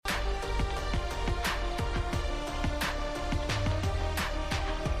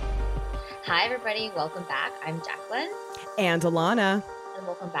Hi, everybody. Welcome back. I'm Jacqueline. And Alana. And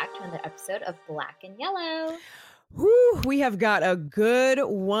welcome back to another episode of Black and Yellow. Whew, we have got a good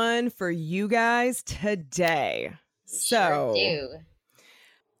one for you guys today. Sure do.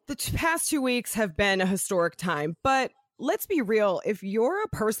 The past 2 weeks have been a historic time, but let's be real. If you're a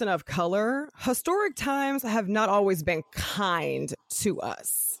person of color, historic times have not always been kind to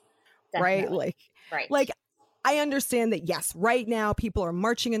us. Definitely. Right? Like, I understand that, yes, right now people are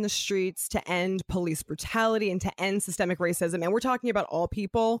marching in the streets to end police brutality and to end systemic racism. And we're talking about all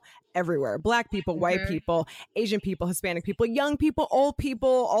people everywhere. Black people, white people, Asian people, Hispanic people, young people, old people,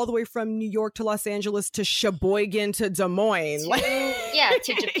 all the way from New York to Los Angeles to Sheboygan to Des Moines.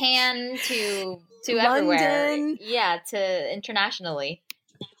 To Japan, to everywhere. Yeah, to internationally.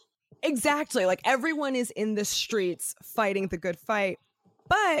 Exactly. Like everyone is in the streets fighting the good fight.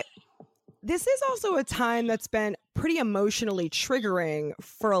 But this is also a time that's been pretty emotionally triggering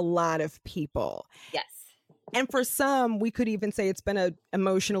for a lot of people. Yes. And for some, we could even say it's been an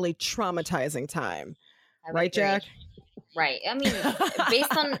emotionally traumatizing time. Right, agree. Jack? Right. I mean,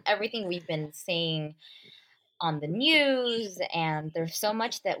 based on everything we've been seeing on the news, and there's so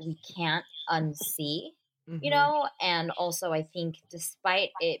much that we can't unsee, you know? And also, I think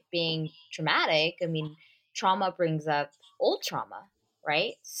despite it being traumatic, I mean, trauma brings up old trauma.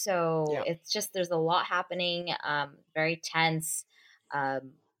 Right. So it's just there's a lot happening, very tense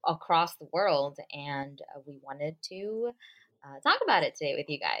across the world. And we wanted to talk about it today with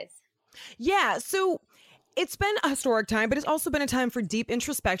you guys. Yeah. So it's been a historic time, but it's also been a time for deep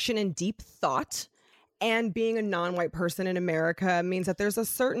introspection and deep thought. And being a non-white person in America means that there's a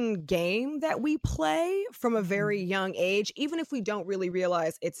certain game that we play from a very young age, even if we don't really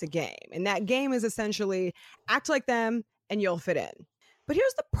realize it's a game. And that game is essentially act like them and you'll fit in. But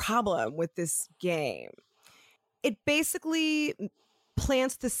here's the problem with this game. It basically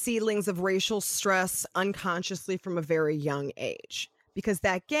plants the seedlings of racial stress unconsciously from a very young age. Because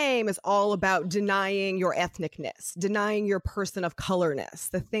that game is all about denying your ethnicness, denying your person of colorness,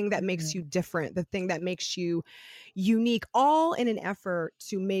 the thing that makes you different, the thing that makes you unique, all in an effort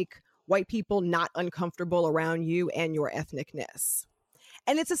to make white people not uncomfortable around you and your ethnicness.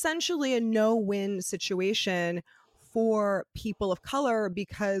 And it's essentially a no-win situation for people of color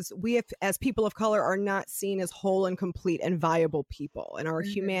because we, as people of color, are not seen as whole and complete and viable people. And our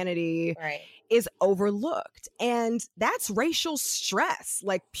humanity is overlooked. And that's racial stress,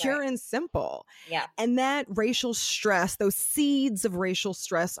 like pure and simple. Yeah. And that racial stress, those seeds of racial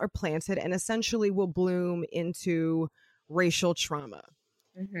stress are planted and essentially will bloom into racial trauma.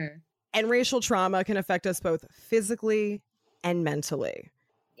 And racial trauma can affect us both physically and mentally.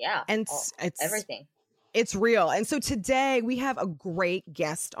 Yeah. And it's everything. It's real. And so today we have a great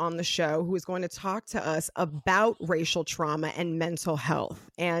guest on the show who is going to talk to us about racial trauma and mental health.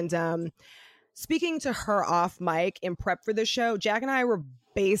 And speaking to her off mic in prep for the show, Jack and I were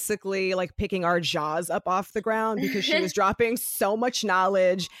basically like picking our jaws up off the ground because she was dropping so much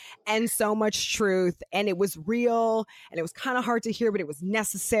knowledge and so much truth, and it was real and it was kind of hard to hear, but it was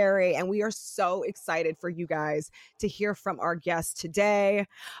necessary. And we are so excited for you guys to hear from our guest today.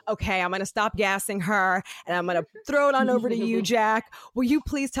 Okay, I'm going to stop gassing her and I'm going to throw it on over to you, Jack. Will you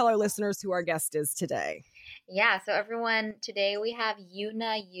please tell our listeners who our guest is today? Yeah, so everyone, today we have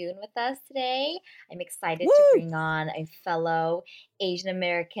Yuna Yoon with us today. I'm excited to bring on a fellow Asian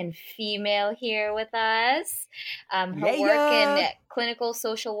American female here with us. Her work in clinical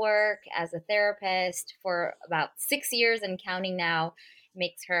social work as a therapist for about 6 years and counting now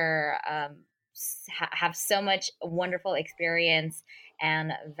makes her have so much wonderful experience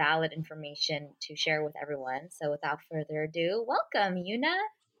and valid information to share with everyone. So without further ado, welcome, Yuna.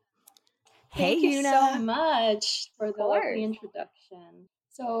 Thank you so much for the lovely introduction.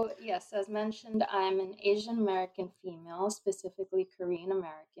 So, yes, as mentioned, I'm an Asian American female, specifically Korean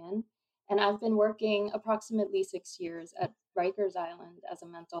American, and I've been working approximately 6 years at Rikers Island as a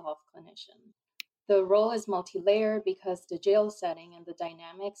mental health clinician. The role is multi-layered because the jail setting and the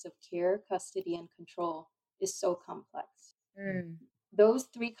dynamics of care, custody, and control is so complex. Those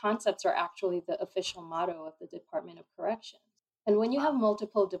three concepts are actually the official motto of the Department of Corrections. And when you have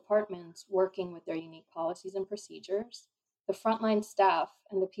multiple departments working with their unique policies and procedures, the frontline staff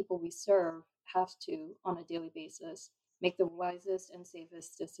and the people we serve have to, on a daily basis, make the wisest and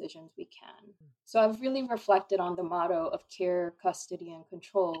safest decisions we can. So I've really reflected on the motto of care, custody, and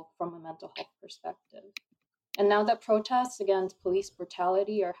control from a mental health perspective. And now that protests against police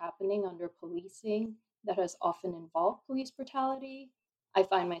brutality are happening under policing that has often involved police brutality, I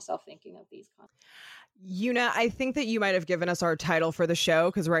find myself thinking of these concepts. Una, I think that you might have given us our title for the show,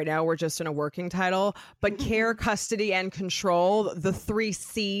 because right now we're just in a working title, but care, custody, and control, the 3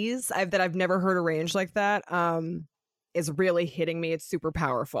 C's that I've never heard arranged like that, is really hitting me. It's super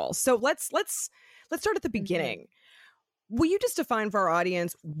powerful. So let's start at the beginning. Will you just define for our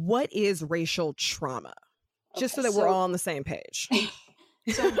audience, what is racial trauma? Just so that we're all on the same page.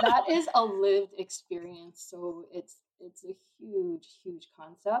 So that is a lived experience. So it's a huge, huge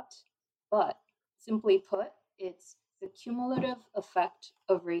concept, but simply put, it's the cumulative effect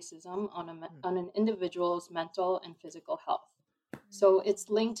of racism on an individual's mental and physical health. So it's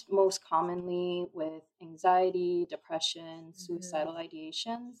linked most commonly with anxiety, depression, suicidal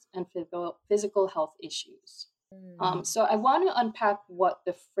ideations, and physical health issues. So I want to unpack what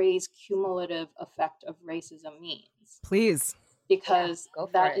the phrase cumulative effect of racism means. Please. Because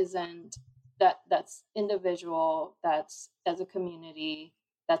that's individual, that's as a community,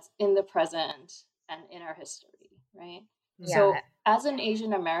 that's in the present and in our history, right? Yeah. So as an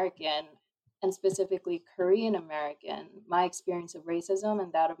Asian American, and specifically Korean American, my experience of racism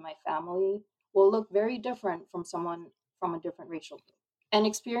and that of my family will look very different from someone from a different racial group. And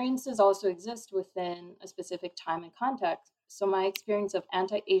experiences also exist within a specific time and context. So my experience of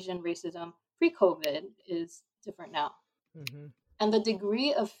anti-Asian racism pre-COVID is different now. Mm-hmm. And the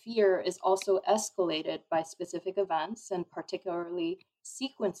degree of fear is also escalated by specific events, and particularly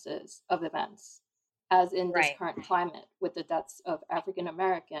sequences of events, as in this current climate with the deaths of African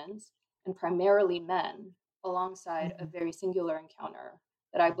Americans, and primarily men, alongside a very singular encounter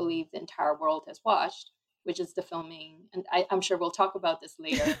that I believe the entire world has watched, which is the filming, and I'm sure we'll talk about this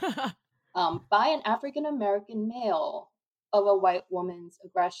later, by an African American male of a white woman's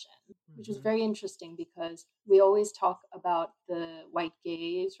aggression, which was very interesting because we always talk about the white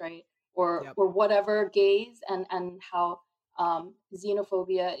gaze, right? Or whatever gaze, and how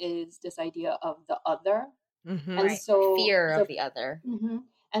xenophobia is this idea of the other. And so fear of the other.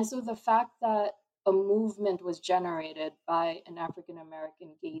 And so the fact that a movement was generated by an African American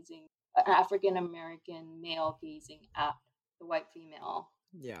male gazing at the white female.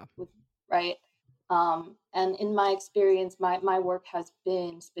 Yeah. Right. And in my experience, my work has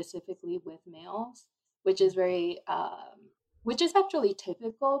been specifically with males, which is which is actually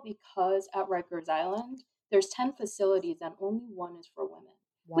typical because at Rikers Island, there's 10 facilities and only 1 is for women.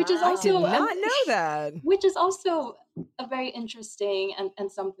 Wow. Which is also, I did not know that. Which is also a very interesting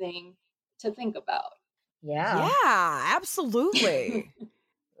and something to think about. Yeah. Yeah, absolutely.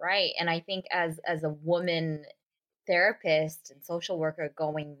 Right. And I think as a woman therapist and social worker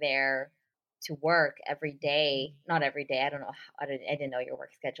going there to work every day, not every day, I don't know, I didn't know your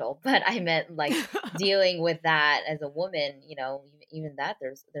work schedule, but I meant like dealing with that as a woman, you know, even that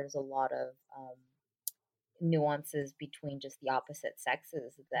there's a lot of nuances between just the opposite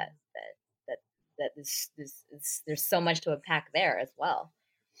sexes that there's so much to unpack there as well.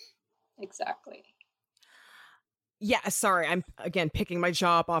 Exactly. Yeah, sorry, I'm again picking my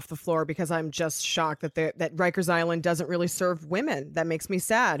jaw up off the floor because I'm just shocked that that Rikers Island doesn't really serve women. That makes me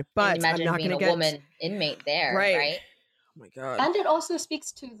sad. But I'm not going to get a woman inmate there, right? Oh my god! And it also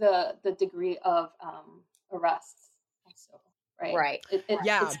speaks to the degree of arrests, also, right? Right.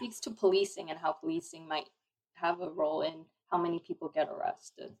 It speaks to policing and how policing might have a role in how many people get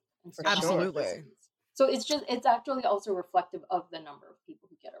arrested. Absolutely. So it's actually also reflective of the number of people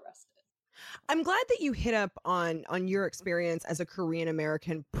who get arrested. I'm glad that you hit up on your experience as a Korean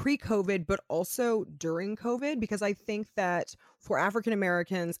American pre-COVID, but also during COVID, because I think that for African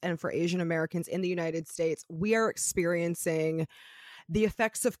Americans and for Asian Americans in the United States, we are experiencing the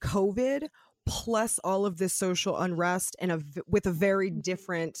effects of COVID plus all of this social unrest and with a very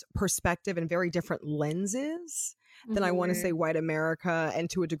different perspective and very different lenses than I want to say white America and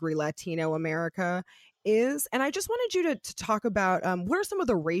to a degree Latino America is. And I just wanted you to talk about what are some of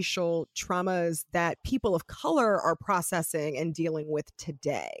the racial traumas that people of color are processing and dealing with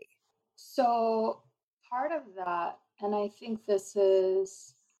today? So part of that, and I think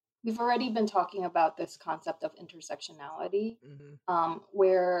we've already been talking about this concept of intersectionality,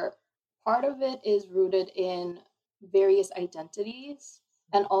 where part of it is rooted in various identities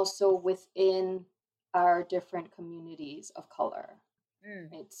and also within our different communities of color.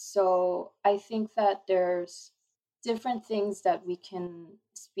 Right? So I think that there's different things that we can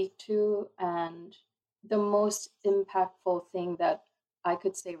speak to, and the most impactful thing that I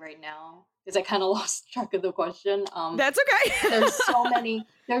could say right now, because I kind of lost track of the question. That's okay.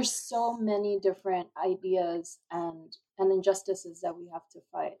 there's so many different ideas and injustices that we have to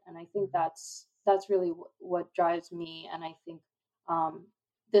fight, and I think that's really what drives me, and I think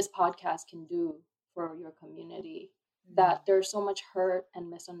this podcast can do for your community. that there's so much hurt and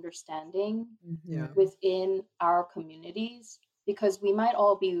misunderstanding within our communities, because we might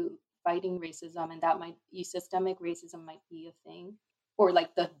all be fighting racism, and that might be systemic racism might be a thing, or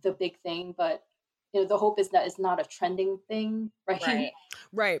like the big thing, but you know, the hope is that it's not a trending thing, right.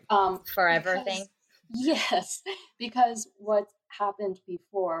 Forever thing. Yes, because what happened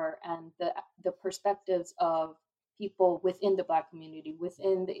before, and the perspectives of people within the Black community,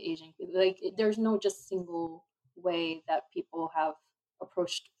 within the Asian, like there's no just single way that people have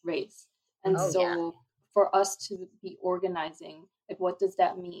approached race. And for us to be organizing, like, what does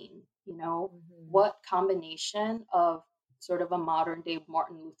that mean? You know, what combination of sort of a modern day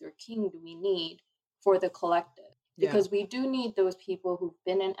Martin Luther King do we need for the collective? Because we do need those people who've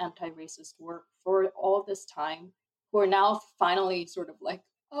been in anti-racist work for all this time, who are now finally sort of like,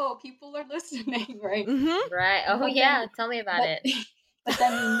 oh, people are listening, right? Right. Oh, but yeah. Tell me about it. But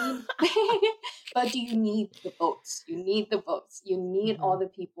then you need, but do you need the votes? You need the votes. You need all the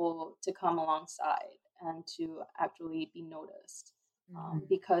people to come alongside and to actually be noticed,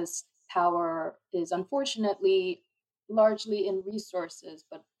 because power is unfortunately largely in resources,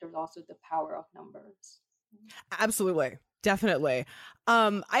 but there's also the power of numbers. Absolutely. Definitely.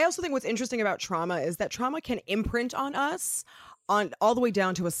 I also think what's interesting about trauma is that trauma can imprint on us on all the way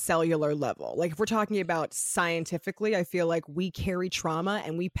down to a cellular level. Like if we're talking about scientifically, I feel like we carry trauma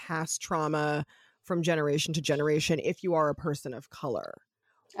and we pass trauma from generation to generation if you are a person of color.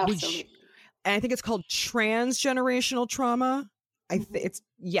 Absolutely. And I think it's called transgenerational trauma. It's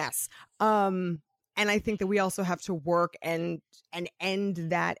yes. And I think that we also have to work and end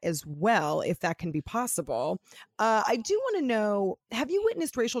that as well, if that can be possible. I do want to know, have you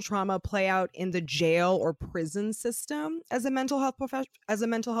witnessed racial trauma play out in the jail or prison system as a mental health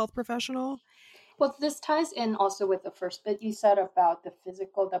professional? Well, this ties in also with the first bit you said about the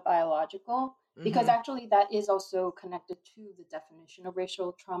physical, the biological, because actually that is also connected to the definition of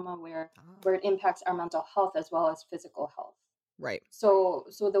racial trauma, where it impacts our mental health as well as physical health. Right. So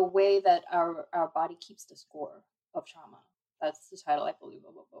the way that our body keeps the score of trauma, that's the title, I believe,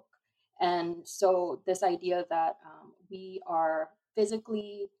 of a book. And so this idea that we are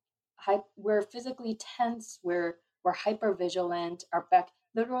we're physically tense, we're hyper vigilant, our back,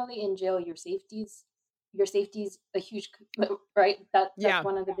 literally in jail, your safety's a huge, right? That's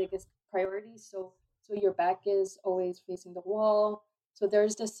one of the biggest priorities. So your back is always facing the wall. So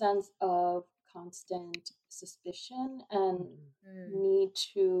there's this sense of constant suspicion and need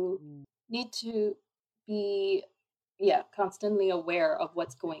to be constantly aware of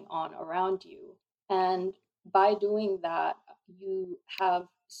what's going on around you. And by doing that, you have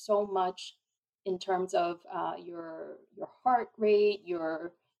so much in terms of your heart rate,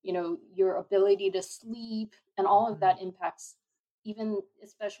 your ability to sleep, and all of that impacts even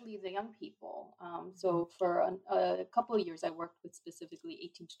especially the young people. So for a couple of years, I worked with specifically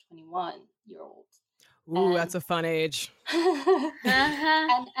 18 to 21-year-olds. Ooh, that's a fun age.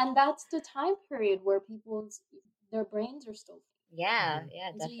 And that's the time period where their brains are still. Yeah,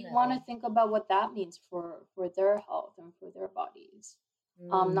 definitely. So you want to think about what that means for their health and for their bodies.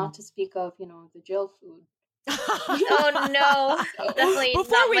 Not to speak of, the jail food. Oh no, definitely.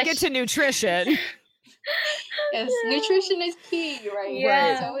 Before we get to nutrition. Yes, nutrition is key, right?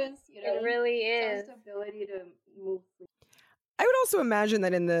 Yeah, so is, it really is. So ability to move. I would also imagine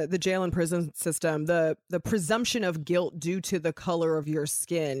that in the jail and prison system, the presumption of guilt due to the color of your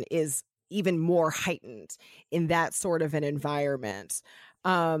skin is even more heightened in that sort of an environment.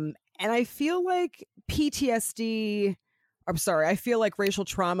 And I feel like I feel like racial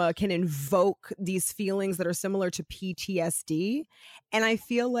trauma can invoke these feelings that are similar to PTSD. And I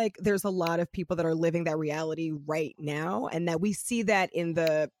feel like there's a lot of people that are living that reality right now, and that we see that in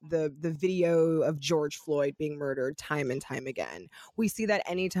the video of George Floyd being murdered time and time again. We see that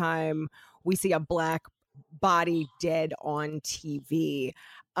anytime we see a Black body dead on TV.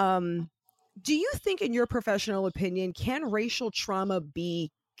 Do you think, in your professional opinion, can racial trauma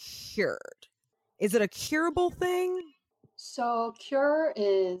be cured? Is it a curable thing? So cure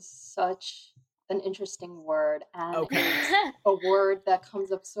is such an interesting word, and it's a word that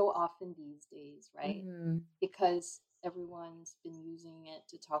comes up so often these days, right? Because everyone's been using it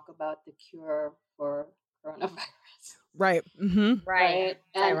to talk about the cure for coronavirus. Right. Mm-hmm. Right.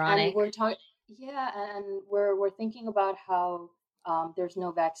 Ironic. And we're talking, and we're thinking about how there's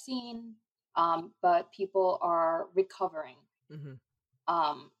no vaccine, but people are recovering,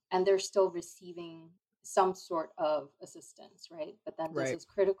 and they're still receiving some sort of assistance, right? But then this is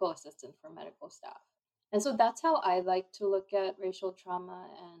critical assistance for medical staff. And so that's how I like to look at racial trauma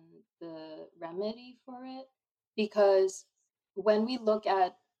and the remedy for it. Because when we look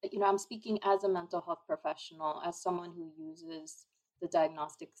at I'm speaking as a mental health professional, as someone who uses the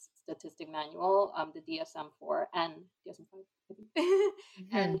Diagnostic Statistic Manual, the DSM-4 and DSM-5,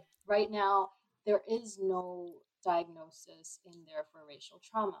 Mm-hmm. and right now there is no diagnosis in there for racial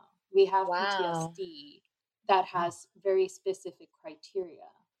trauma. We have PTSD that has very specific criteria,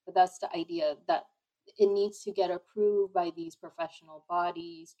 but that's the idea, that it needs to get approved by these professional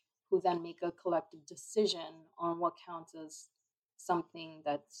bodies who then make a collective decision on what counts as something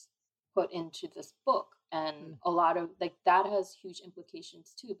that's put into this book. And a lot of that has huge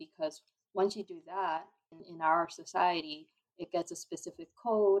implications too, because once you do that in our society, it gets a specific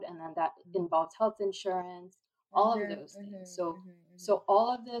code, and then that involves health insurance, all of those things. So all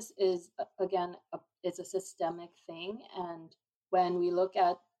of this is, again, it's a systemic thing. And when we look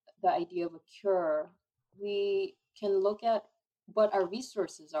at the idea of a cure, we can look at what our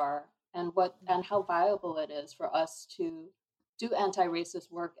resources are and how viable it is for us to do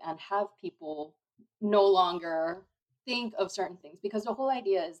anti-racist work and have people no longer think of certain things. Because the whole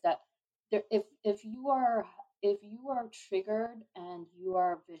idea is that if you are triggered and you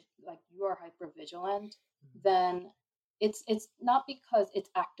are hyper vigilant, then it's not because it's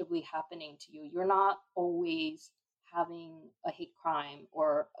actively happening to you. You're not always having a hate crime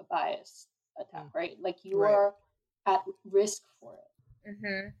or a bias attack, right? Like you are at risk for it.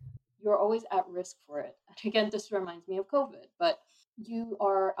 Mm-hmm. You're always at risk for it. And again, this reminds me of COVID, but you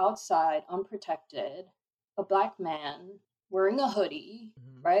are outside, unprotected, a Black man wearing a hoodie,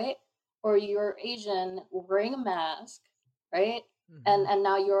 right? Or you're Asian wearing a mask, right? And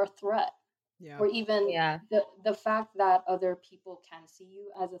now you're a threat. Yeah. Or even the fact that other people can see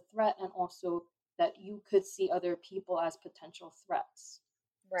you as a threat, and also that you could see other people as potential threats.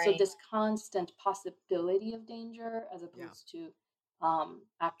 Right. So this constant possibility of danger as opposed to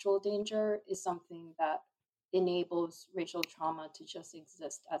actual danger is something that enables racial trauma to just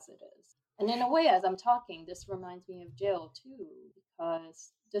exist as it is. And in a way, as I'm talking, this reminds me of jail too,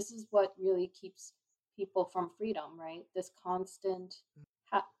 because this is what really keeps people from freedom, right? This constant,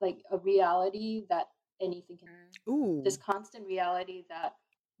 a reality that anything can. Ooh. This constant reality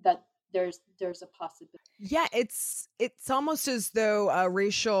that there's a possibility. Yeah, it's almost as though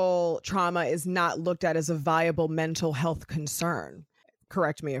racial trauma is not looked at as a viable mental health concern.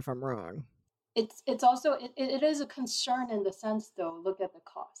 Correct me if I'm wrong. It's also it is a concern in the sense, though. Look at the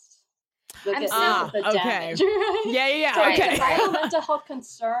costs. Look at the damage. Right? Yeah. So okay. It's a vital mental health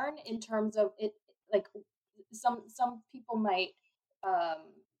concern in terms of it. Like some people might,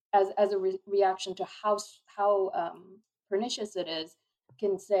 as a reaction to how pernicious it is,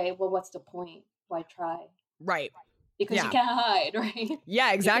 can say, well, what's the point? Why try? Right. Because you can't hide, right?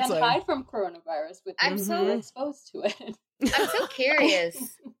 Yeah, exactly. You can't hide from coronavirus, but you're exposed to it. I'm so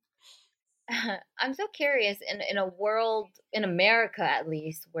curious. I'm so curious in a world, in America at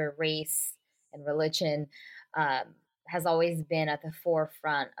least, where race and religion has always been at the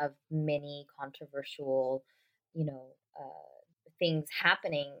forefront of many controversial, things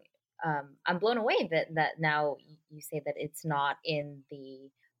happening. I'm blown away that now you say that it's not in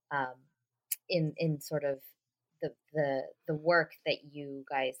the in sort of the work that you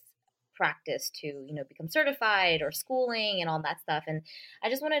guys practice to become certified, or schooling and all that stuff. And I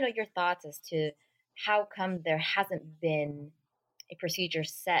just want to know your thoughts as to how come there hasn't been a procedure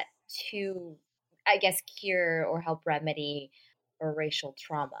set to, I guess, cure or help remedy or racial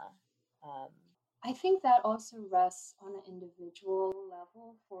trauma. I think that also rests on an individual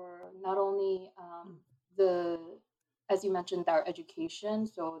level for not only as you mentioned, our education,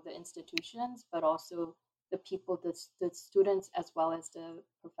 so the institutions, but also the people, the students, as well as the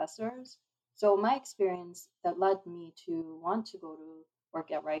professors. So my experience that led me to want to go to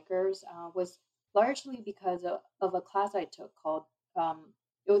work at Rikers was largely because of a class I took called,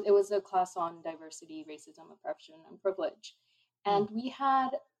 it was a class on diversity, racism, oppression, and privilege. And we had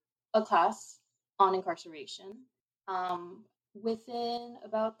a class on incarceration. Within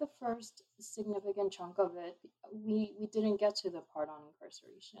about the first significant chunk of it, we didn't get to the part on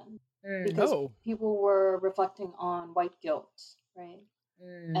incarceration because people were reflecting on white guilt, right?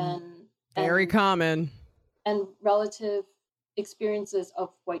 And very common. And relative experiences of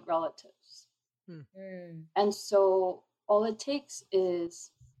white relatives. And so all it takes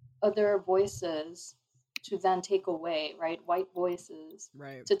is other voices to then take away, right? White voices,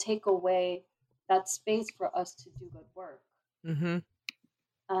 right, to take away that space for us to do good work.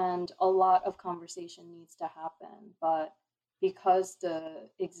 And a lot of conversation needs to happen, but because the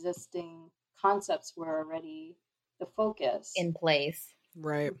existing concepts were already the focus in place,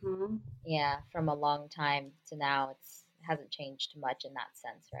 right? Yeah, from a long time to now, it hasn't changed much in that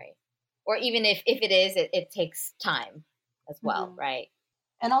sense, right? Or even if it is, it takes time as well, right?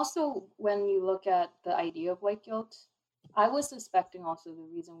 And also, when you look at the idea of white guilt, I was suspecting also the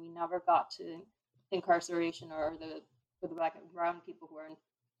reason we never got to incarceration or for the Black and brown people who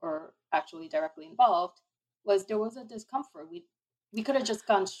are actually directly involved was there was a discomfort. We could have just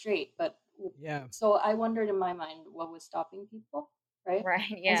gone straight, but yeah. So I wondered in my mind what was stopping people, right? Right.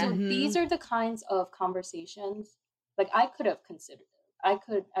 Yeah. And so these are the kinds of conversations like I could have considered. I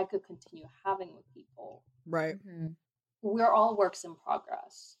could continue having with people. Right. Mm-hmm. We're all works in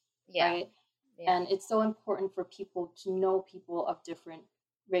progress. Yeah. Right. Yeah. And it's so important for people to know people of different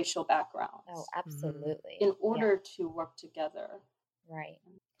racial backgrounds. Oh, absolutely. In order to work together. Right.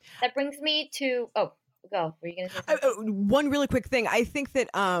 That brings me to go. Were you going to say something? One really quick thing. I think that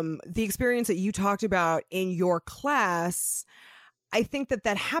the experience that you talked about in your class, I think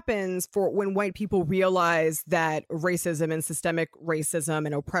that happens for when white people realize that racism and systemic racism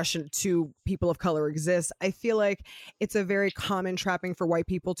and oppression to people of color exists. I feel like it's a very common trapping for white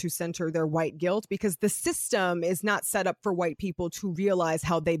people to center their white guilt because the system is not set up for white people to realize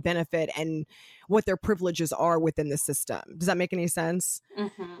how they benefit and what their privileges are within the system. Does that make any sense?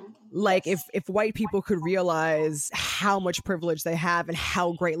 Mm-hmm. Like if white people could realize how much privilege they have and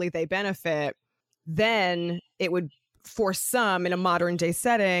how greatly they benefit, then it would, for some in a modern day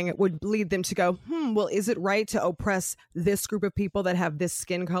setting, would lead them to go, well, is it right to oppress this group of people that have this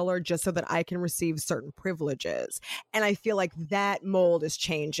skin color just so that I can receive certain privileges? And I feel like that mold is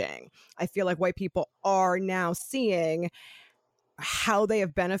changing. I feel like white people are now seeing how they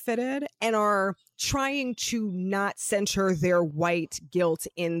have benefited and are trying to not center their white guilt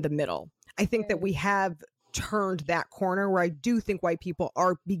in the middle. I think that we have turned that corner where I do think white people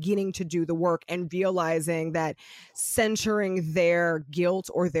are beginning to do the work and realizing that centering their guilt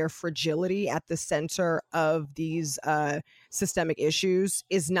or their fragility at the center of these systemic issues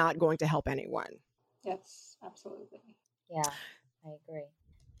is not going to help anyone. Yes, absolutely. Yeah, I agree.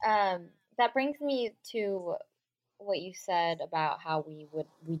 That brings me to what you said about how we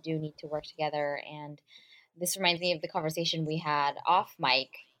do need to work together, and this reminds me of the conversation we had off mic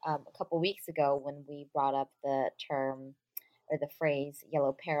a couple weeks ago when we brought up the term or the phrase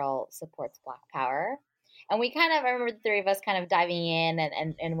 "yellow peril supports Black power," and we kind of, I remember the three of us kind of diving in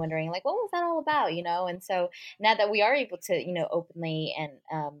and wondering like, what was that all about, And so now that we are able to, openly and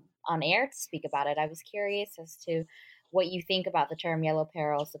on air to speak about it, I was curious as to what you think about the term "yellow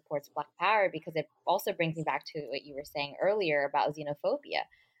peril supports Black power," because it also brings me back to what you were saying earlier about xenophobia,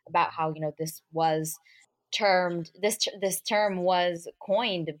 about how this was this term was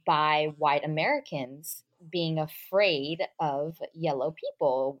coined by white Americans being afraid of yellow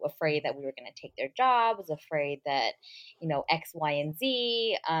people, afraid that we were going to take their jobs, afraid that X, Y, and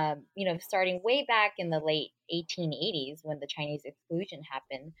Z. Starting way back in the late 1880s when the Chinese Exclusion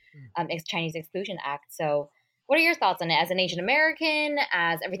happened, Chinese Exclusion Act. So, what are your thoughts on it as an Asian American,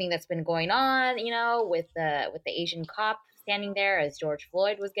 as everything that's been going on, with the Asian cop standing there as George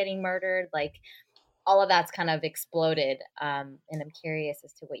Floyd was getting murdered, like all of that's kind of exploded, and I'm curious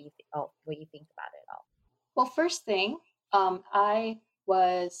as to what you think about it all. Well, first thing, I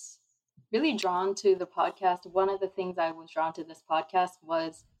was really drawn to the podcast. One of the things I was drawn to this podcast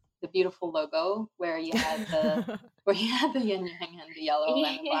was the beautiful logo where you had the yin yang and the yellow and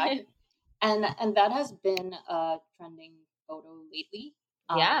the black, and that has been a trending photo lately.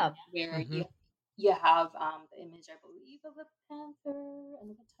 Where you have the image, I believe, of a panther and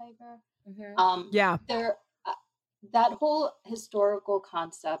of a tiger. There, that whole historical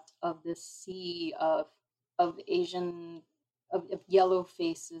concept of this sea of Asian of yellow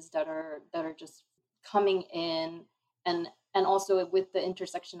faces that are just coming in, and also with the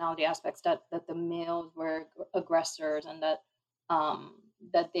intersectionality aspects that the males were aggressors and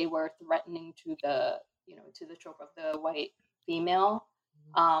that they were threatening to the trope of the white female.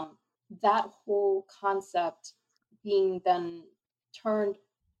 That whole concept being then turned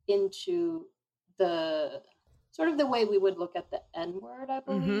into the sort of the way we would look at the N-word, I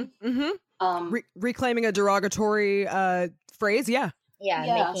believe. Reclaiming a derogatory phrase,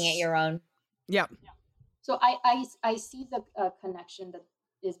 making it your own. Yeah. So I see the connection that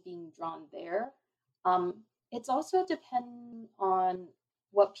is being drawn there. It's also dependent on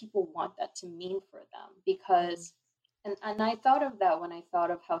what people want that to mean for them, because and I thought of that when I thought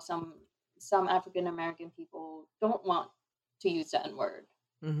of how some African American people don't want to use the N-word,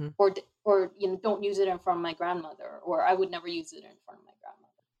 or don't use it in front of my grandmother, or I would never use it in front of my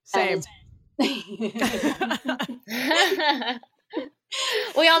grandmother. Same.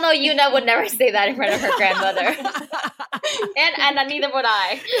 We all know Yuna would never say that in front of her grandmother, and neither would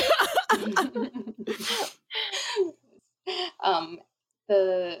I.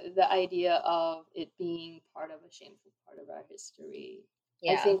 The idea of it being part of a shameful part of our history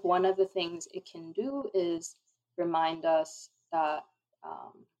I think one of the things it can do is remind us that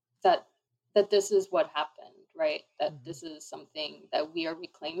that this is what happened, right? That this is something that we are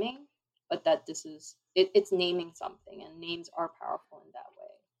reclaiming, but that this is it's naming something, and names are powerful in that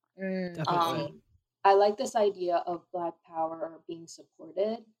way. I like this idea of Black power being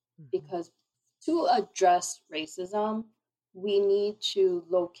supported because to address racism, we need to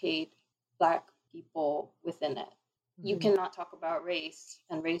locate Black people within it. You cannot talk about race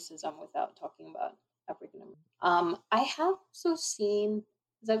and racism without talking about African American. I have also seen,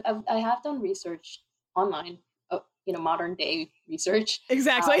 I have done research online, modern day research.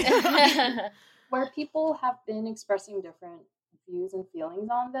 Exactly. Where people have been expressing different views and feelings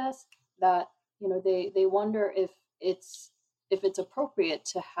on this, that, they wonder if it's appropriate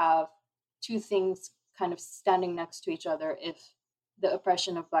to have two things kind of standing next to each other if the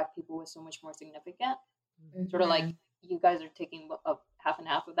oppression of Black people was so much more significant. Sort of like you guys are taking up half and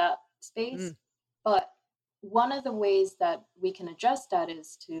half of that space. But one of the ways that we can address that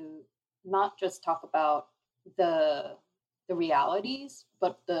is to not just talk about the realities,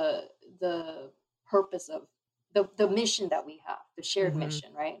 but the purpose of the mission that we have, the shared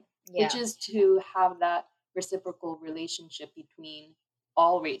mission, right? Which is to have that reciprocal relationship between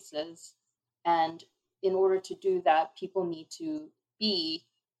all races. And in order to do that, people need to be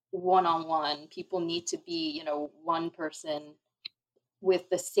one-on-one. People need to be, one person with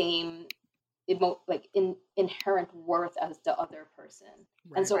the same inherent worth as the other person.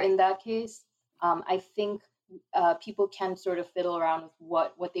 Right. And so in that case, I think people can sort of fiddle around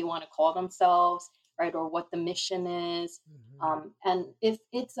with what they want to call themselves, right? Or what the mission is. And if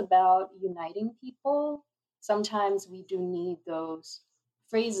it's about uniting people, sometimes we do need those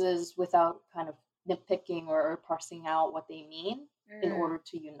phrases without kind of nitpicking or parsing out what they mean in order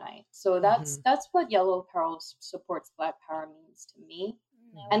to unite. So that's what Yellow Peril supports Black power means to me.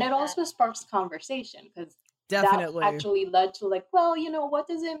 And it also sparks conversation, because that actually led to what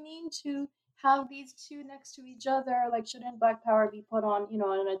does it mean to have these two next to each other? Like, shouldn't Black power be put on,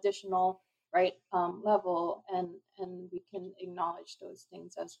 an additional level, and we can acknowledge those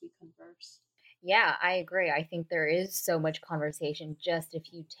things as we converse. Yeah, I agree. I think there is so much conversation just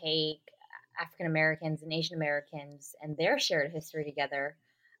if you take African Americans and Asian Americans and their shared history together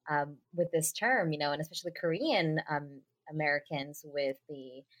with this term, and especially Korean Americans with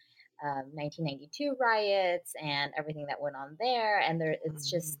the 1992 riots and everything that went on there. And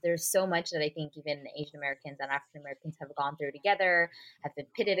there's so much that I think even Asian Americans and African Americans have gone through together, have been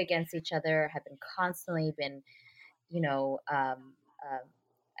pitted against each other, have been constantly been,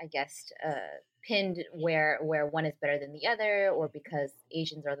 I guess, pinned where one is better than the other, or because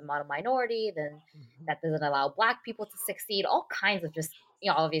Asians are the model minority, then that doesn't allow Black people to succeed. All kinds of just,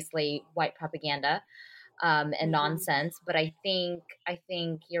 obviously white propaganda and nonsense. But I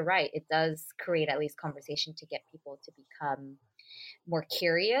think you're right. It does create at least conversation to get people to become more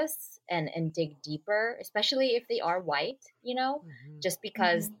curious and dig deeper, especially if they are white, just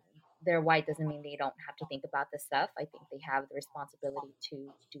because they're white doesn't mean they don't have to think about this stuff. I think they have the responsibility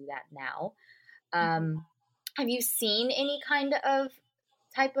to do that now. Have you seen any kind of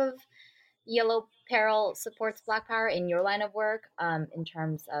type of Yellow Peril supports Black power in your line of work, in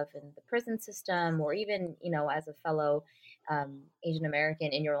terms of in the prison system, or even, as a fellow Asian American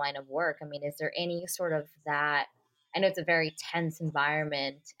in your line of work? I mean, is there any sort of that? I know it's a very tense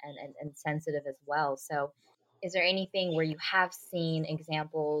environment and sensitive as well. So is there anything where you have seen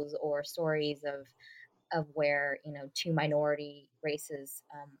examples or stories of where, two minority races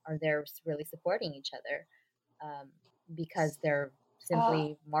are there really supporting each other because they're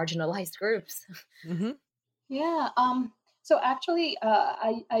simply marginalized groups? Yeah. So actually,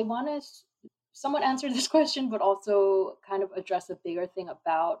 I want to somewhat answer this question, but also kind of address a bigger thing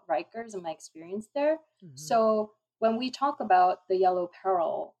about Rikers and my experience there. So when we talk about the Yellow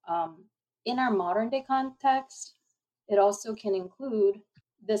Peril, in our modern day context, it also can include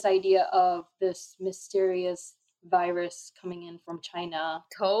this idea of this mysterious virus coming in from China.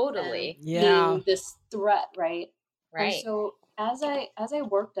 Totally. Being this threat, right? Right. And so as I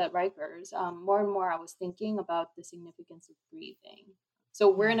worked at Rikers, more and more I was thinking about the significance of breathing. So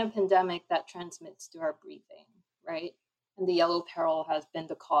we're in a pandemic that transmits through our breathing, right? And the Yellow Peril has been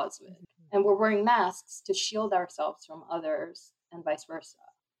the cause of it. And we're wearing masks to shield ourselves from others and vice versa.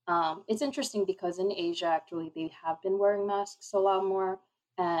 It's interesting because in Asia, actually, they have been wearing masks a lot more.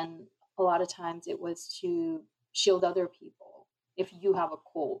 And a lot of times it was to shield other people. If you have a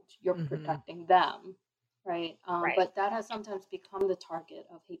cold, you're protecting them, right? But that has sometimes become the target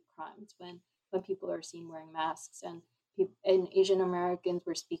of hate crimes when people are seen wearing masks. And Asian Americans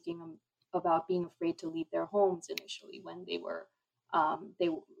were speaking about being afraid to leave their homes initially when they were they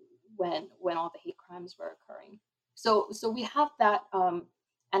when all the hate crimes were occurring. So we have that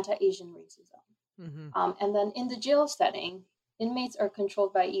anti-Asian racism. And then in the jail setting, inmates are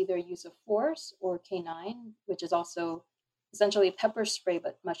controlled by either use of force or canine, which is also essentially pepper spray,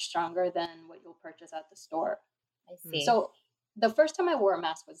 but much stronger than what you'll purchase at the store. I see. So the first time I wore a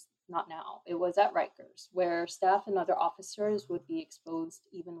mask was not now. It was at Rikers, where staff and other officers would be exposed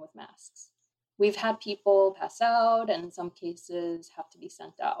even with masks. We've had people pass out and in some cases have to be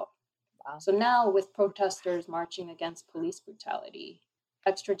sent out. Wow. So now with protesters marching against police brutality,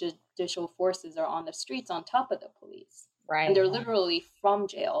 extrajudicial forces are on the streets on top of the police. Right. And they're literally from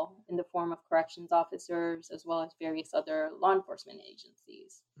jail in the form of corrections officers, as well as various other law enforcement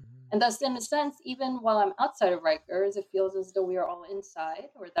agencies. And thus, in a sense, even while I'm outside of Rikers, it feels as though we are all inside,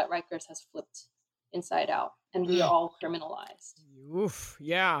 or that Rikers has flipped inside out, and we are all criminalized. Oof,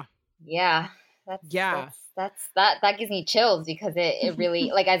 yeah. Yeah. That gives me chills because it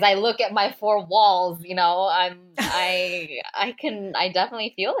really, like, as I look at my four walls, you know, I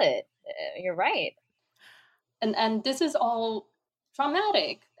definitely feel it. You're right. And this is all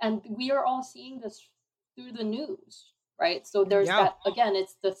traumatic, and we are all seeing this through the news, right? So there's that, again,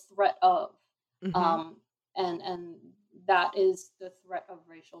 it's the threat of, and that is the threat of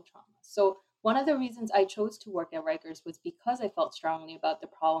racial trauma. So one of the reasons I chose to work at Rikers was because I felt strongly about the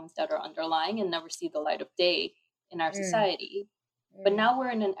problems that are underlying and never see the light of day in our society. But now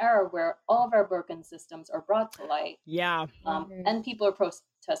we're in an era where all of our broken systems are brought to light. Yeah. And people are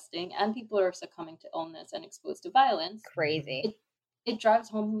protesting and people are succumbing to illness and exposed to violence. Crazy. It drives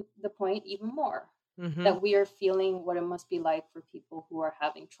home the point even more that we are feeling what it must be like for people who are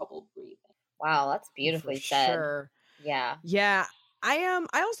having trouble breathing. Wow, that's beautifully said. Sure. Yeah. Yeah. I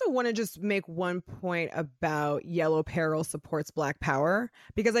also want to just make one point about Yellow Peril supports Black Power,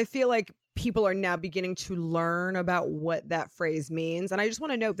 because I feel like people are now beginning to learn about what that phrase means. And I just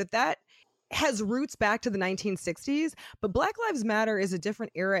want to note that has roots back to the 1960s, but Black Lives Matter is a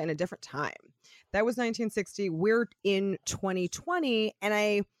different era and a different time. That was 1960. We're in 2020,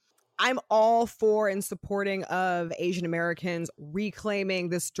 and I'm all for and supporting of Asian Americans reclaiming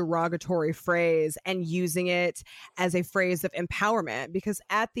this derogatory phrase and using it as a phrase of empowerment, because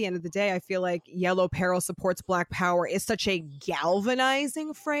at the end of the day, I feel like Yellow Peril supports Black Power is such a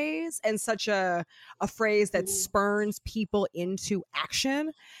galvanizing phrase and such a phrase that spurns people into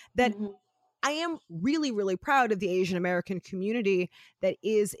action that I am really, really proud of the Asian American community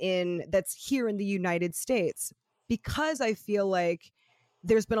that's here in the United States, because I feel like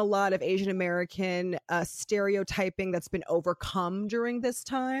there's been a lot of Asian American stereotyping that's been overcome during this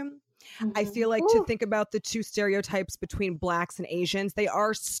time. I feel like to think about the two stereotypes between Blacks and Asians, they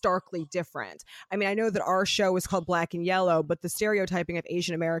are starkly different. I mean, I know that our show is called Black and Yellow, but the stereotyping of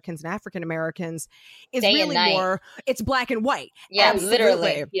Asian Americans and African Americans is Day really more, it's black and white. Yeah,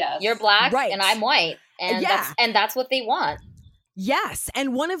 literally. Yes. You're Black and I'm white. And that's what they want. Yes.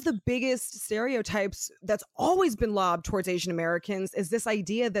 And one of the biggest stereotypes that's always been lobbed towards Asian Americans is this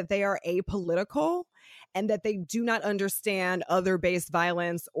idea that they are apolitical and that they do not understand other-based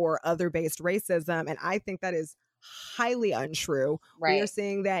violence or other-based racism. And I think that is highly untrue. Right. We are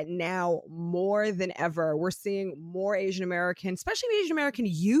seeing that now more than ever. We're seeing more Asian American, especially Asian American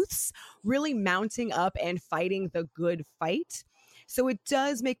youths, really mounting up and fighting the good fight. So it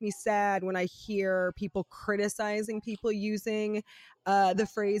does make me sad when I hear people criticizing people using the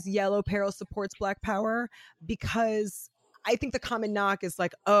phrase Yellow Peril supports Black Power, because I think the common knock is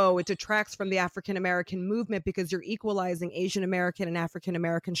like, oh, it detracts from the African American movement because you're equalizing Asian American and African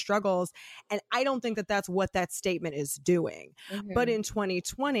American struggles. And I don't think that that's what that statement is doing. But in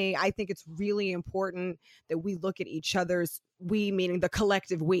 2020, I think it's really important that we look at each other's, we meaning the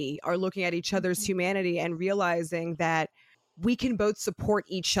collective we, are looking at each other's humanity and realizing that we can both support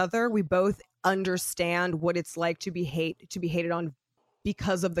each other. We both understand what it's like to be hated on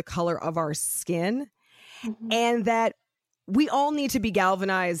because of the color of our skin, and that we all need to be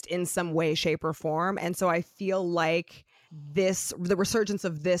galvanized in some way, shape, or form. And so I feel like the resurgence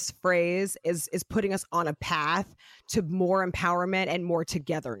of this phrase is putting us on a path to more empowerment and more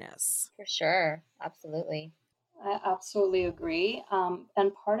togetherness. For sure. Absolutely. I absolutely agree.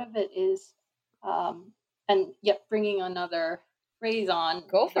 And part of it is, and yet bringing another phrase on,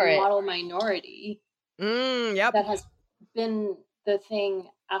 go for it. Model minority. Yep. That has been the thing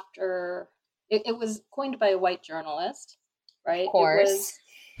after it was coined by a white journalist, right? Of course.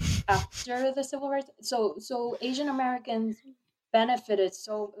 It was after the civil rights. So Asian Americans benefited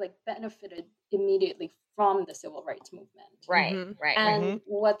immediately from the civil rights movement. Right. Right. And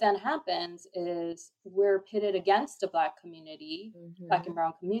what then happens is we're pitted against the Black community, Black and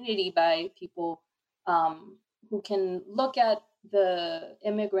brown community, by people who can look at the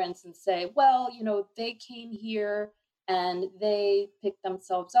immigrants and say, well, they came here and they picked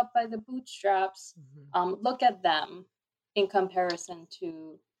themselves up by the bootstraps. Look at them in comparison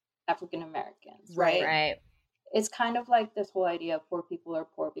to African Americans, right? Right. It's kind of like this whole idea of poor people are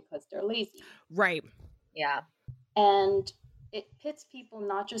poor because they're lazy. Right. Yeah. And it pits people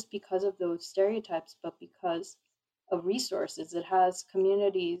not just because of those stereotypes, but because of resources. It has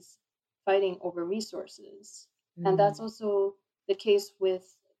communities fighting over resources. And that's also the case with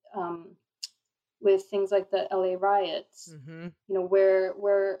things like the LA riots,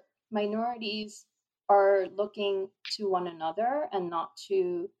 where minorities are looking to one another and not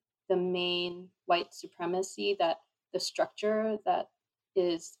to the main white supremacy, that the structure that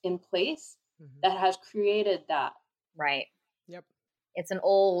is in place that has created that. Right. Yep. It's an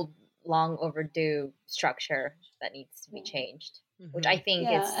old, long overdue structure that needs to be changed, which I think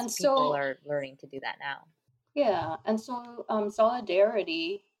people are learning to do that now. Yeah. And so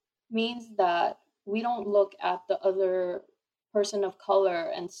solidarity means that we don't look at the other person of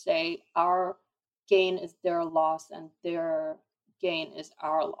color and say our gain is their loss and their gain is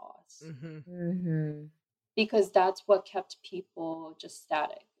our loss. Because that's what kept people just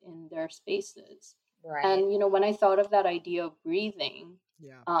static in their spaces. Right. And when I thought of that idea of breathing,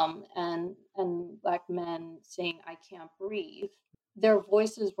 and Black men saying I can't breathe, their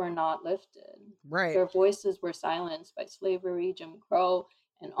voices were not lifted. Right. Their voices were silenced by slavery, Jim Crow,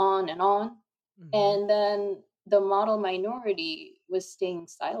 and on and on. And then the model minority was staying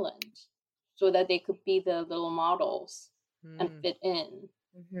silent so that they could be the little models and fit in.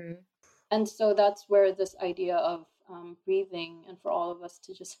 And so that's where this idea of breathing, and for all of us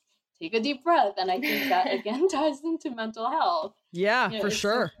to just take a deep breath. And I think that again ties into mental health. Yeah, for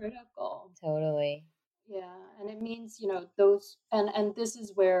sure. So critical. Totally. Yeah. And it means, those, and this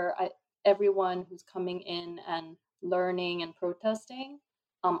is where everyone who's coming in and learning and protesting,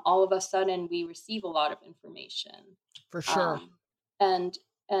 all of a sudden we receive a lot of information. For sure. And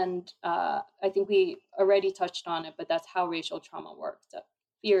I think we already touched on it, but that's how racial trauma works. That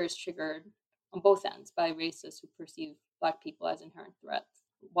fear is triggered on both ends by racists who perceive Black people as inherent threats,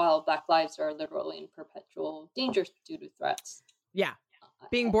 while Black lives are literally in perpetual danger due to threats. Yeah.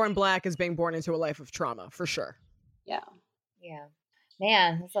 Being born Black is being born into a life of trauma, for sure. Yeah. Yeah.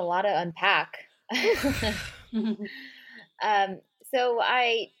 Man, that's a lot to unpack. So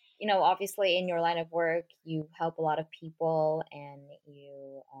obviously in your line of work, you help a lot of people and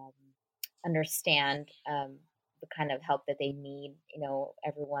you understand the kind of help that they need.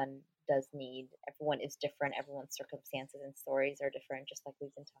 Everyone does need, everyone is different. Everyone's circumstances and stories are different, just like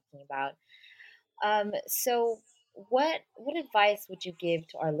we've been talking about. So what advice would you give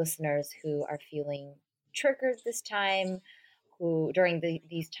to our listeners who are feeling triggered this time, who during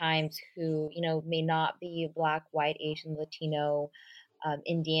these times, who may not be Black, white, Asian, Latino,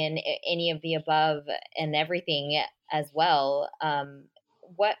 Indian, any of the above, and everything as well?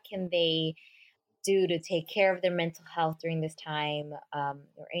 What can they do to take care of their mental health during this time,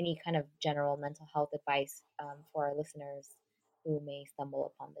 or any kind of general mental health advice for our listeners who may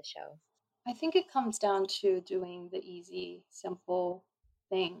stumble upon the show? I think it comes down to doing the easy, simple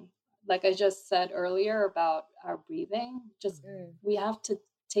thing. Like I just said earlier about our breathing, just we have to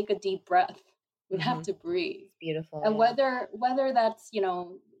take a deep breath. We have to breathe. It's beautiful. And whether that's,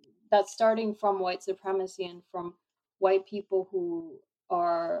 that's starting from white supremacy and from white people who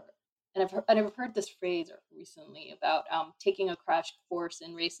are, and I've heard this phrase recently about taking a crash course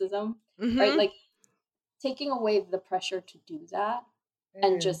in racism, right? Like taking away the pressure to do that.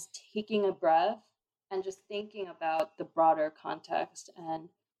 And just taking a breath and just thinking about the broader context and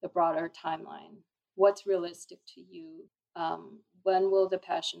the broader timeline. What's realistic to you? When will the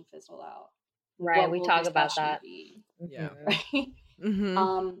passion fizzle out? Right, we talk about that. Yeah. Right?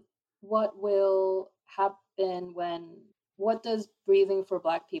 What will happen what does breathing for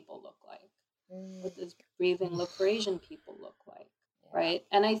Black people look like? What does breathing look for Asian people look like? Right?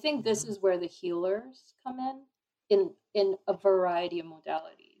 And I think this is where the healers come in a variety of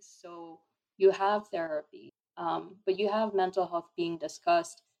modalities. So you have therapy, but you have mental health being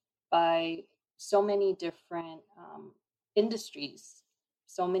discussed by so many different industries,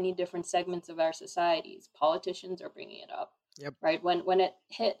 so many different segments of our societies. Politicians are bringing it up. Yep. Right. When it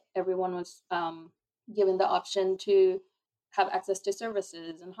hit, everyone was given the option to have access to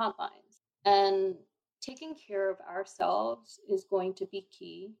services and hotlines. And taking care of ourselves is going to be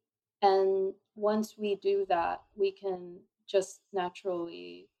key. And once we do that, we can just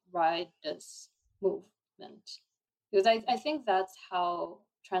naturally ride this movement. Because I think that's how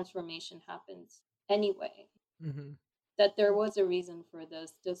transformation happens anyway. That there was a reason for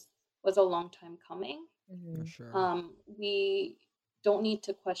this was a long time coming. For sure. We don't need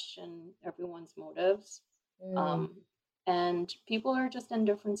to question everyone's motives. And people are just in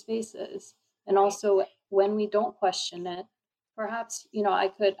different spaces. And also, when we don't question it, perhaps, I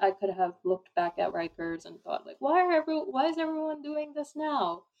could have looked back at Rikers and thought, like, why is everyone doing this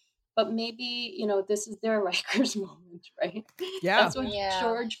now? But maybe, this is their Rikers moment, right? Yeah. That's what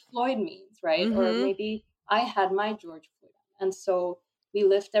George Floyd means, right? Or maybe I had my George Floyd. And so we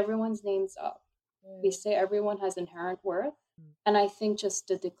lift everyone's names up. We say everyone has inherent worth. And I think just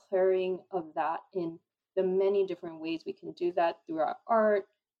the declaring of that in the many different ways we can do that through our art,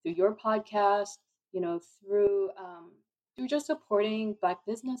 through your podcast, through just supporting Black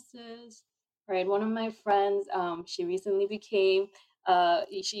businesses, right? One of my friends, she recently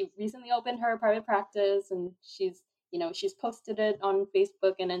opened her private practice, and she's posted it on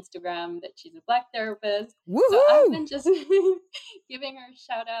Facebook and Instagram that she's a Black therapist. Woo-hoo! So I've been just giving her a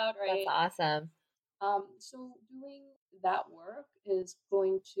shout out, right? That's awesome. So doing that work is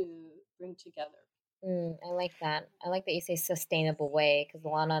going to bring together. I like that. I like that you say sustainable way, because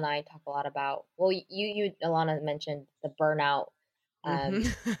Alana and I talk a lot about, well, you Alana mentioned the burnout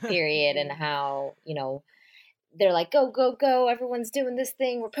period and how, they're like, go, go, go. Everyone's doing this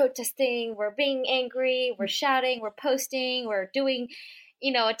thing. We're protesting. We're being angry. We're shouting. We're posting. We're doing, a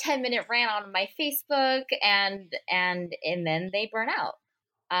 10-minute rant on my Facebook, and then they burn out.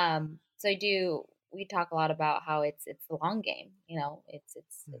 So we talk a lot about how it's the long game. It's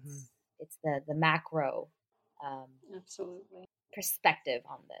the macro absolutely perspective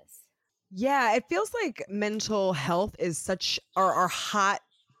on this. Yeah, it feels like mental health is such our hot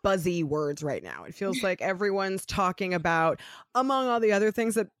buzzy words right now. It feels like everyone's talking about, among all the other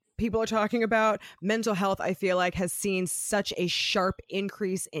things that people are talking about, mental health, I feel like, has seen such a sharp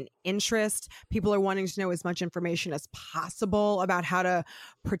increase in interest. People are wanting to know as much information as possible about how to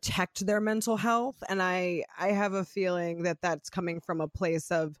protect their mental health. And I have a feeling that that's coming from a place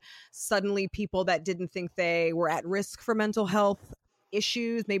of suddenly people that didn't think they were at risk for mental health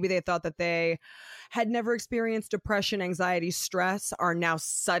issues, maybe they thought that they had never experienced depression, anxiety, stress, are now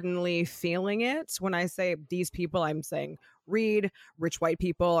suddenly feeling it. When I say these people, I'm saying rich white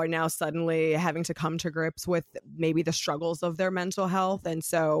people are now suddenly having to come to grips with maybe the struggles of their mental health. And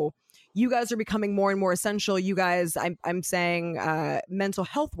so you guys are becoming more and more essential. You guys, I'm saying mental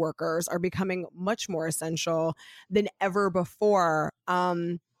health workers are becoming much more essential than ever before.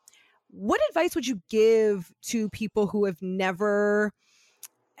 What advice would you give to people who have never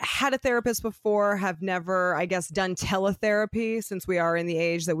had a therapist before, have never, I guess, done teletherapy, since we are in the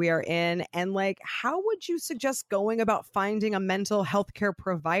age that we are in? And how would you suggest going about finding a mental health care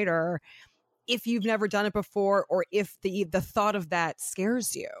provider if you've never done it before, or if the thought of that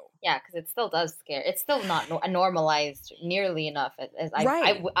scares you? Yeah, because it still does scare. It's still not normalized nearly enough as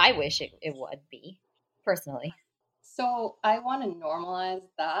Right. I wish it would be, personally. So I want to normalize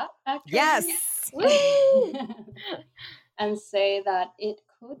that, actually. Yes. And say that it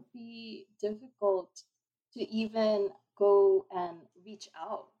could be difficult to even go and reach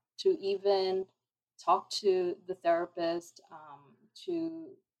out, to even talk to the therapist, to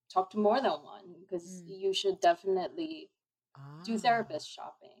talk to more than one, because you should definitely do therapist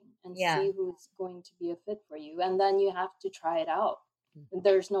shopping and see who's going to be a fit for you. And then you have to try it out.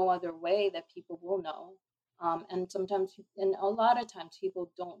 There's no other way that people will know. And a lot of times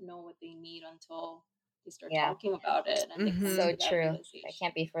people don't know what they need until they start talking about it. And so true. That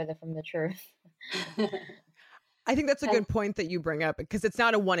can't be further from the truth. I think that's a good point that you bring up, because it's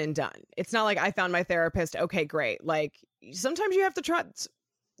not a one and done. It's not like I found my therapist. Okay, great. Sometimes you have to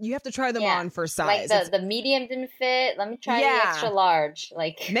try them on for size. Like the medium didn't fit. Let me try the extra large.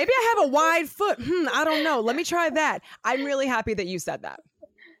 Maybe I have a wide foot. I don't know. Let me try that. I'm really happy that you said that.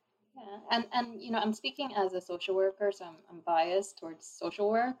 Yeah. And I'm speaking as a social worker, so I'm biased towards social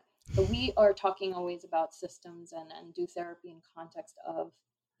work. But we are talking always about systems and do therapy in context of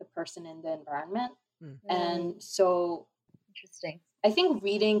the person in the environment. And so interesting. I think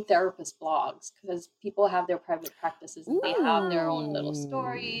reading therapist blogs, because people have their private practices and they have their own little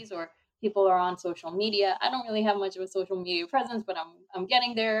stories, or people are on social media. I don't really have much of a social media presence, but I'm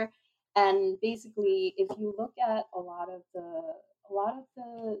getting there. And basically, if you look at a lot of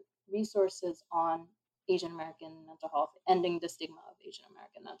the resources on Asian American mental health, ending the stigma of Asian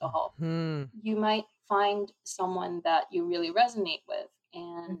American mental health, you might find someone that you really resonate with,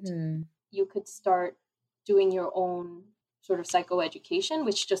 and you could start doing your own sort of psychoeducation,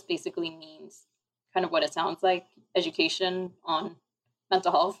 which just basically means kind of what it sounds like, education on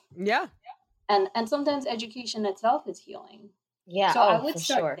mental health. Yeah. And sometimes education itself is healing. Yeah. So I would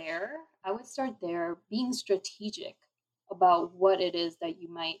start there. I would start there, being strategic about what it is that you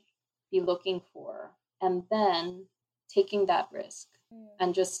might be looking for, and then taking that risk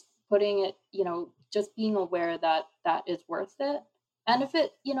and just putting it, just being aware that that is worth it. And if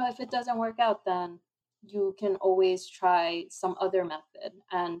it doesn't work out, then you can always try some other method.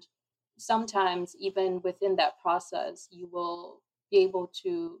 And sometimes even within that process, you will be able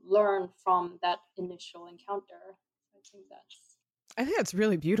to learn from that initial encounter. I think that's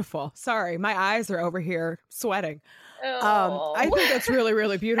really beautiful. Sorry, my eyes are over here sweating. Oh. I think that's really,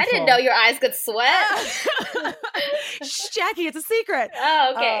 really beautiful. I didn't know your eyes could sweat. Shh, Jackie, it's a secret.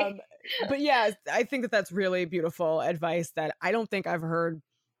 Oh, okay. But yeah, I think that that's really beautiful advice that I don't think I've heard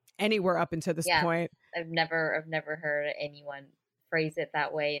anywhere up until this point. I've never heard anyone phrase it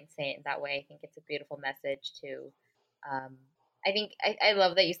that way and say it that way. I think it's a beautiful message to. I think I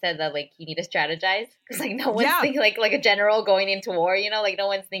love that you said that, like, you need to strategize, because like no one's thinking like a general going into war, like no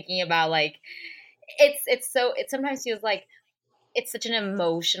one's thinking about like it sometimes feels like it's such an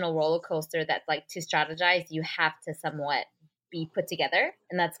emotional roller coaster that like to strategize you have to somewhat be put together,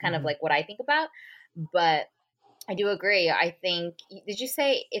 and that's kind of like what I think about. But I do agree. I think, did you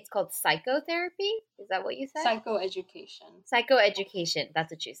say it's called psychotherapy? Is that what you said? Psychoeducation.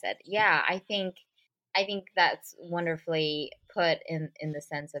 That's what you said. Yeah, I think that's wonderfully put in the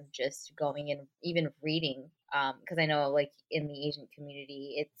sense of just going and even reading. Because I know, like, in the Asian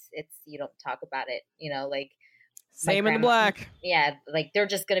community, it's you don't talk about it. Like same in the Black. Yeah, like they're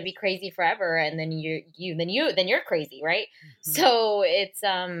just gonna be crazy forever, and then you're crazy, right? Mm-hmm. So it's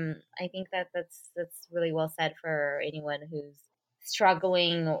I think that's really well said for anyone who's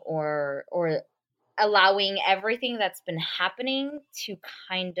struggling or allowing everything that's been happening to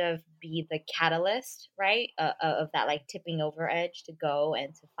kind of be the catalyst, right? Of that like tipping over edge to go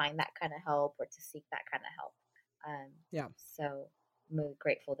and to find that kind of help or to seek that kind of help. So I'm really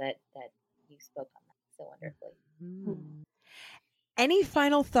grateful that you spoke on that so wonderfully. Any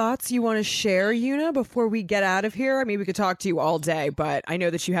final thoughts you want to share, Yuna, before we get out of here? I mean, we could talk to you all day, but I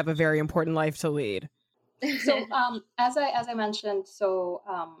know that you have a very important life to lead. So as I mentioned,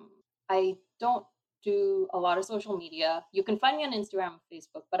 I don't do a lot of social media. You can find me on Instagram and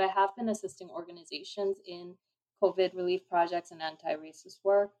Facebook, but I have been assisting organizations in COVID relief projects and anti-racist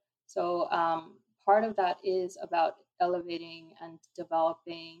work. So part of that is about elevating and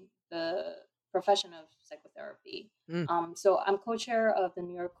developing the profession of psychotherapy. So I'm co-chair of the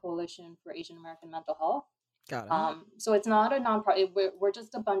New York Coalition for Asian American Mental Health. Got it. So it's not a nonprofit. We're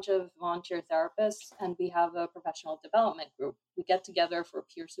just a bunch of volunteer therapists, and we have a professional development group. We get together for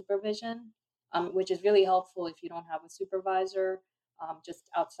peer supervision, which is really helpful if you don't have a supervisor just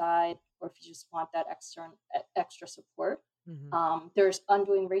outside, or if you just want that extra support. There's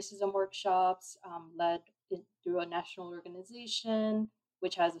Undoing Racism workshops led through a national organization,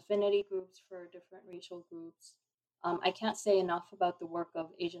 which has affinity groups for different racial groups. I can't say enough about the work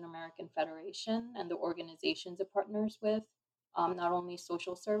of Asian American Federation and the organizations it partners with, not only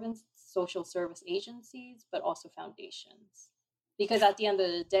social service agencies, but also foundations. Because at the end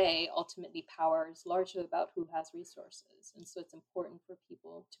of the day, ultimately power is largely about who has resources. And so it's important for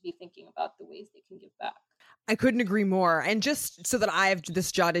people to be thinking about the ways they can give back. I couldn't agree more. And just so that I have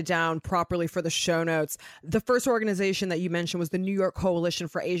this jotted down properly for the show notes, the first organization that you mentioned was the New York Coalition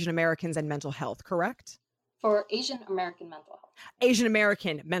for Asian Americans and Mental Health, correct? For Asian American Mental Health. Asian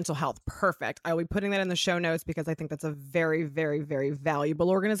American Mental Health. Perfect. I'll be putting that in the show notes because I think that's a very, very, very valuable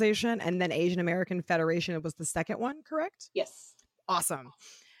organization. And then Asian American Federation was the second one, correct? Yes. Awesome.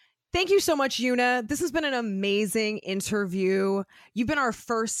 Thank you so much, Yuna. This has been an amazing interview. You've been our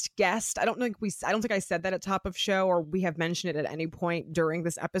first guest. I don't think I said that at top of show, or we have mentioned it at any point during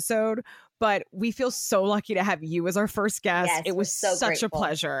this episode, but we feel so lucky to have you as our first guest. Yes, it was so such grateful. A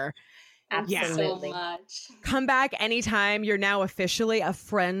pleasure. Absolutely. So much. Come back anytime. You're now officially a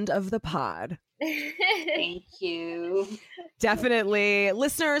friend of the pod. Thank you. Definitely.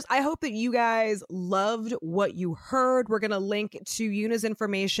 Listeners, I hope that you guys loved what you heard. We're going to link to Yuna's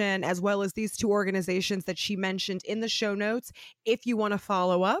information as well as these two organizations that she mentioned in the show notes if you want to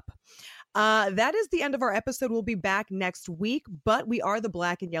follow up. That is the end of our episode. We'll be back next week, but we are the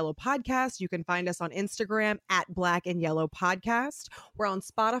Black and Yellow Podcast. You can find us on Instagram at Black and Yellow Podcast. We're on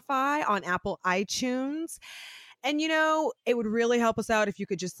Spotify, on Apple iTunes. And, it would really help us out if you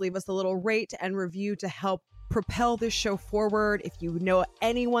could just leave us a little rate and review to help propel this show forward. If you know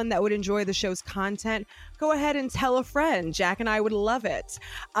anyone that would enjoy the show's content, go ahead and tell a friend. Jack and I would love it.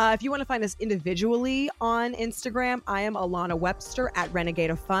 If you want to find us individually on Instagram, I am Alana Webster at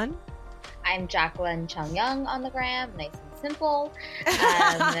Renegade of Fun. I'm Jacqueline Chung Young on the gram, nice and simple.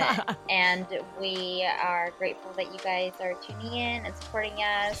 And we are grateful that you guys are tuning in and supporting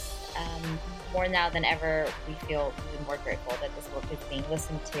us. more now than ever, we feel even more grateful that this work is being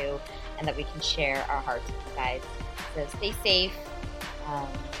listened to and that we can share our hearts with you guys. So stay safe.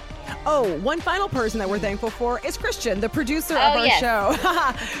 One final person that we're thankful for is Christian, the producer of our show.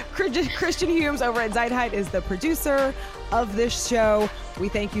 Christian Humes over at Zeitheit is the producer of this show. We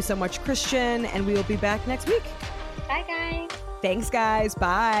thank you so much, Christian, and we will be back next week. Bye, guys. Thanks, guys.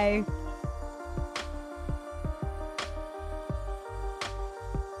 Bye.